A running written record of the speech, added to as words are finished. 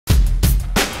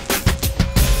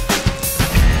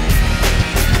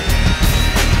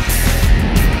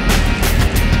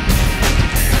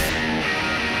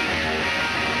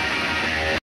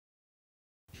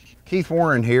Keith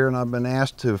Warren here, and I've been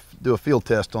asked to do a field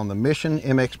test on the Mission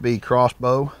MXB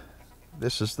Crossbow.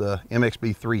 This is the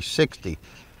MXB-360,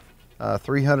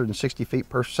 360 feet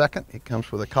per second. It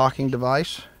comes with a cocking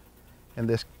device, and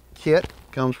this kit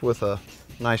comes with a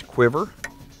nice quiver,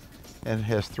 and it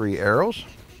has 3 arrows.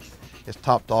 It's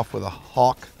topped off with a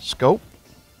hawk scope,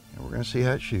 and we're going to see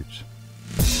how it shoots.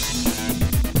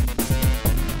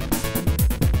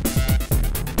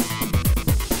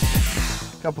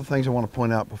 A couple of things I want to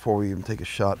point out before we even take a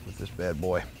shot with this bad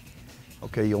boy.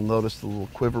 Okay, you'll notice the little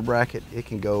quiver bracket. It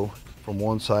can go from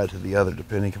one side to the other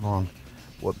depending upon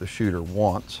what the shooter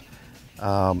wants.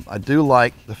 I do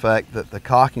like the fact that the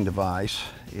cocking device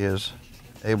is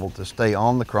able to stay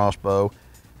on the crossbow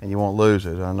and you won't lose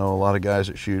it. I know a lot of guys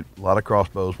that shoot a lot of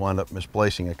crossbows wind up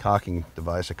misplacing a cocking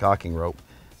device, a cocking rope.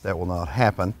 That will not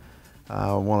happen.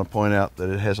 I want to point out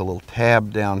that it has a little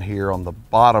tab down here on the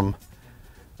bottom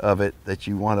of it that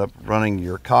you wind up running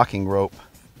your cocking rope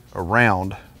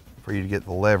around for you to get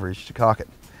the leverage to cock it.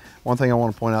 One thing I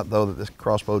want to point out though that this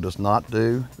crossbow does not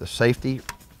do, the safety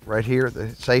right here,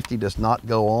 the safety does not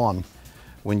go on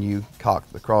when you cock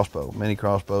the crossbow. Many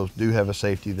crossbows do have a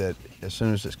safety that as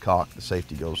soon as it's cocked, the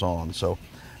safety goes on. So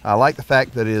I like the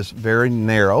fact that it is very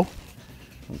narrow.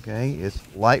 Okay, it's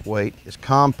lightweight, it's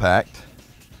compact.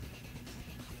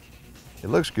 It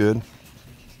looks good.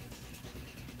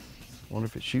 Wonder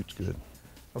if it shoots good.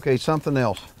 Okay, something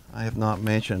else I have not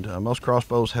mentioned. Most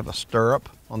crossbows have a stirrup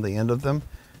on the end of them,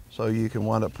 so you can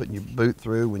wind up putting your boot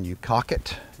through when you cock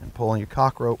it and pulling your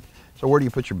cock rope. So where do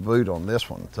you put your boot on this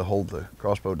one to hold the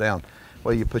crossbow down?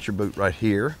 Well, you put your boot right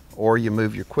here, or you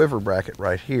move your quiver bracket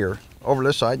right here over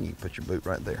this side and you put your boot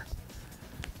right there.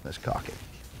 Let's cock it.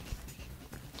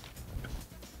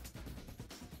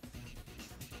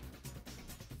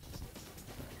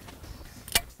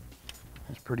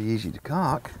 It's pretty easy to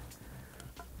cock.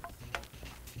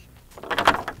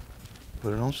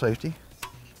 Put it on safety.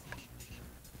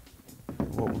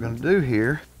 What we're going to do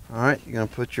here, all right, you're going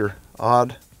to put your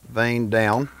odd vane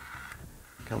down,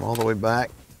 come all the way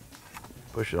back,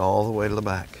 push it all the way to the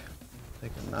back.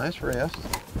 Take a nice rest.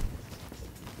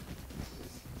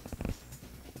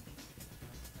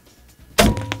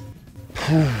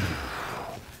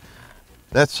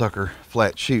 That sucker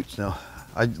flat shoots. Now,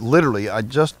 I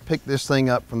just picked this thing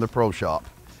up from the pro shop,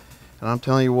 and I'm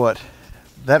telling you what,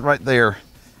 that right there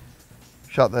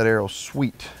shot that arrow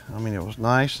sweet. I mean, it was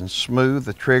nice and smooth.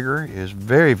 The trigger is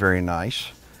very, very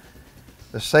nice.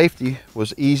 The safety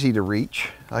was easy to reach.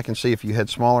 I can see if you had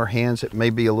smaller hands, it may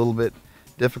be a little bit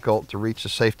difficult to reach the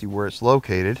safety where it's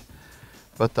located,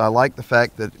 but I like the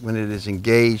fact that when it is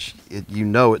engaged, you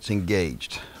know it's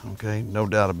engaged. Okay, no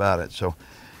doubt about it. So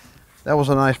that was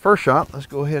a nice first shot. Let's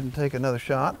go ahead and take another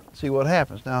shot, see what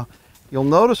happens. Now, you'll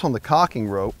notice on the cocking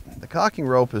rope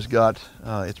has got,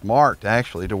 it's marked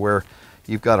actually to where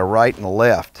you've got a right and a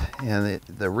left. And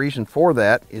the reason for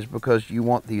that is because you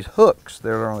want these hooks that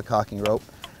are on the cocking rope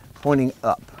pointing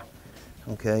up.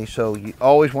 Okay, so you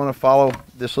always want to follow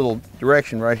this little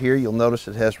direction right here. You'll notice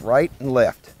it has right and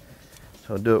left.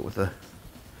 So do it with the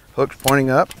hooks pointing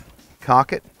up,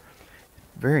 cock it.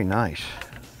 Very nice,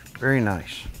 very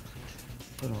nice.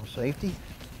 Put on safety.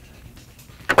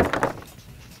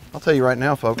 I'll tell you right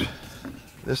now, folks,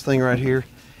 this thing right here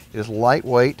is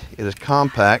lightweight, it is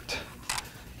compact,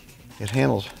 it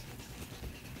handles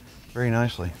very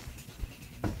nicely.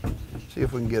 See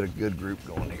if we can get a good group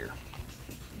going here.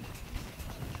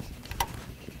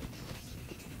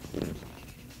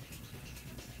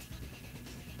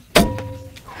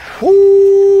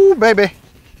 Woo, baby.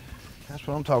 That's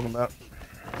what I'm talking about.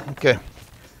 Okay,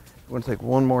 we're gonna take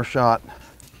one more shot.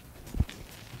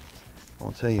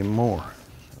 I'll tell you more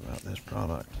about this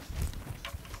product.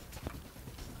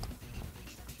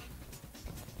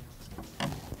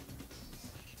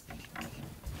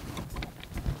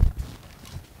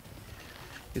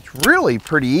 It's really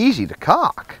pretty easy to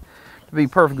cock, to be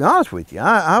perfectly honest with you.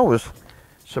 I was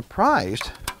surprised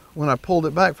when I pulled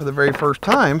it back for the very first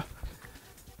time.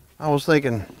 I was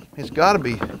thinking it's got to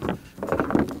be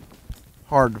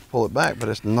hard to pull it back, but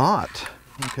it's not.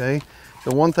 Okay.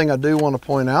 The one thing I do want to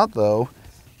point out though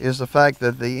is the fact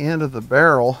that the end of the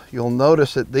barrel, you'll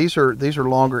notice that these are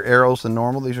longer arrows than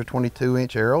normal. These are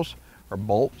 22-inch arrows, or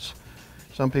bolts,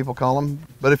 some people call them.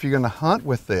 But if you're going to hunt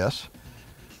with this,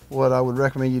 what I would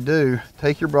recommend you do,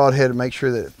 take your broadhead and make sure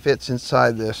that it fits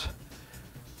inside this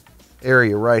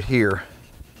area right here.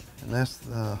 And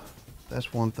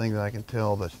that's one thing that I can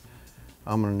tell that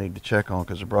I'm going to need to check on,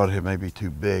 because the broadhead may be too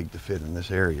big to fit in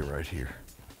this area right here.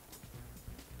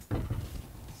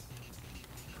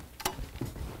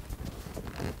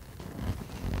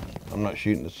 I'm not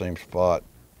shooting the same spot.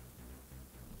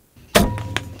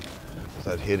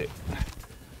 That hit it.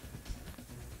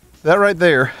 That right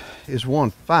there is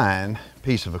one fine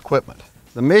piece of equipment.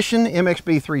 The Mission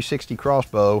MXB-360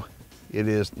 Crossbow, it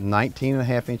is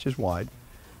 19.5 inches wide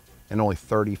and only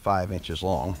 35 inches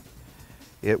long.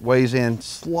 It weighs in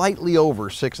slightly over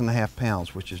 6.5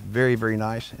 pounds, which is very, very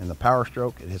nice. And the power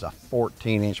stroke, it has a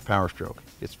 14-inch power stroke.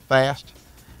 It's fast,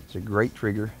 it's a great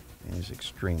trigger, and is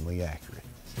extremely accurate.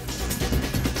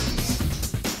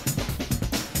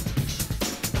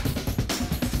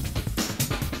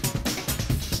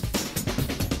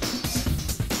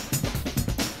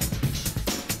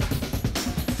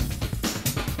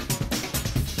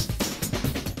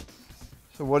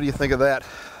 So what do you think of that?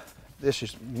 This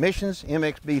is Mission's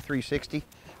MXB-360,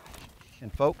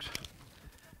 and folks,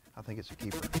 I think it's a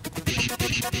keeper.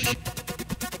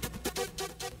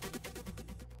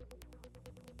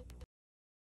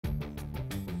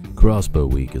 Crossbow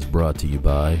Week is brought to you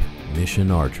by Mission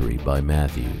Archery by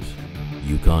Matthews,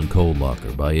 Yukon Cold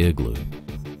Locker by Igloo,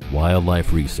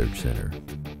 Wildlife Research Center,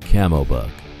 Camo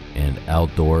Buck, and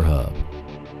Outdoor Hub.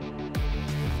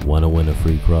 Want to win a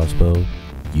free crossbow,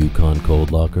 Yukon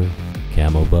Cold Locker,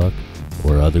 Camo Buck,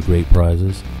 or other great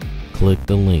prizes? Click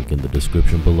the link in the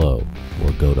description below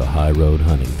or go to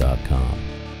highroadhunting.com.